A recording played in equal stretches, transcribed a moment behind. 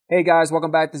Hey guys,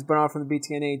 welcome back. This is Bernard from the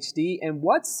BTN HD. And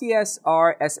what's csrss.exe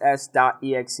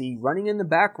running in the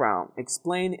background?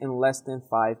 Explain in less than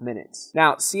 5 minutes.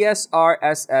 Now,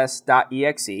 csrss.exe,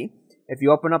 if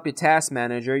you open up your task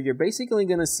manager, you're basically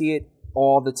going to see it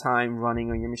all the time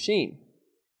running on your machine.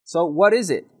 So what is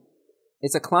it?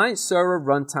 It's a client-server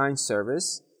runtime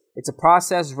service. It's a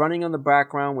process running on the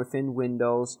background within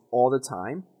Windows all the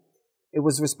time. It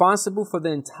was responsible for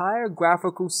the entire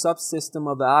graphical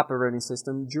subsystem of the operating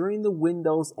system during the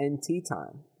Windows NT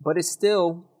time, but it's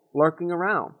still lurking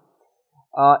around.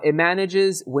 It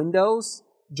manages Windows,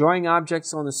 drawing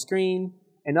objects on the screen,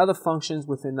 and other functions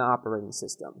within the operating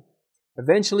system.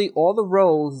 Eventually, all the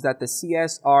roles that the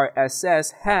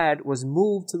csrss had was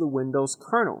moved to the Windows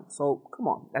kernel. So, come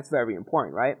on, that's very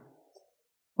important, right?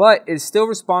 But it's still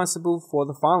responsible for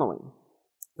the following: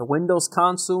 the Windows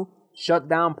console,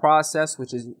 shutdown process,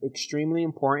 which is extremely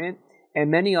important, and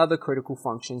many other critical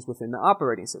functions within the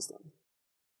operating system.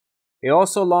 It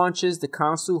also launches the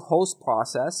console host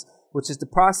process, which is the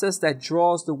process that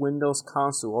draws the Windows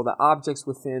console or the objects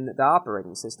within the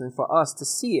operating system for us to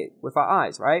see it with our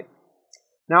eyes, right?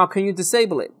 Now, can you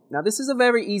disable it? Now, this is a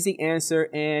very easy answer,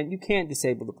 and you can't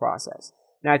disable the process.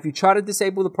 Now, if you try to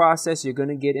disable the process, you're going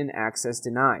to get an access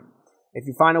denied. If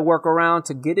you find a workaround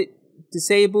to get it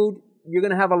disabled, you're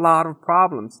going to have a lot of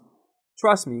problems.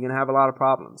 Trust me, you're going to have a lot of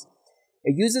problems.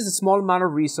 It uses a small amount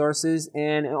of resources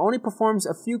and it only performs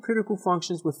a few critical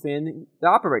functions within the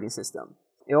operating system.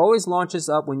 It always launches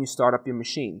up when you start up your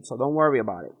machine, so don't worry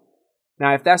about it.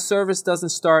 Now, if that service doesn't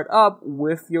start up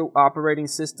with your operating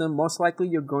system, most likely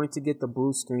you're going to get the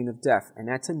blue screen of death, and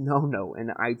that's a no-no in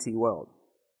the IT world.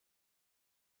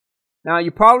 Now,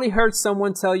 you probably heard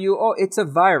someone tell you, oh, it's a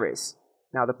virus.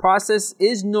 Now, the process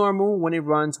is normal when it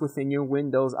runs within your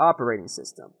Windows operating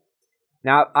system.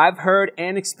 Now, I've heard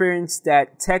and experienced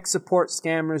that tech support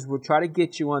scammers will try to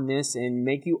get you on this and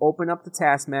make you open up the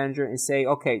task manager and say,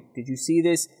 okay, did you see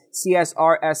this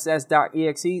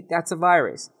csrss.exe? That's a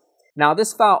virus. Now,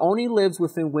 this file only lives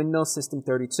within Windows System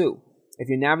 32. If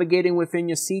you're navigating within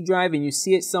your C drive and you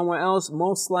see it somewhere else,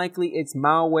 most likely it's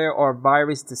malware or a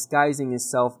virus disguising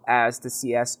itself as the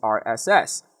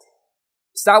csrss.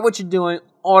 Stop what you're doing,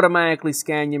 automatically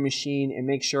scan your machine, and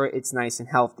make sure it's nice and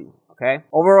healthy, okay?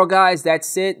 Overall, guys,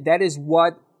 that's it. That is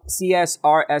what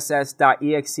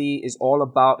csrss.exe is all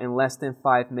about in less than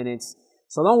 5 minutes.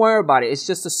 So don't worry about it. It's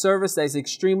just a service that is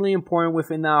extremely important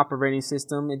within the operating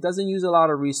system. It doesn't use a lot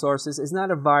of resources. It's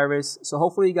not a virus. So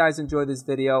hopefully you guys enjoyed this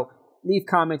video. Leave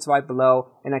comments right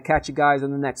below, and I'll catch you guys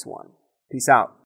on the next one. Peace out.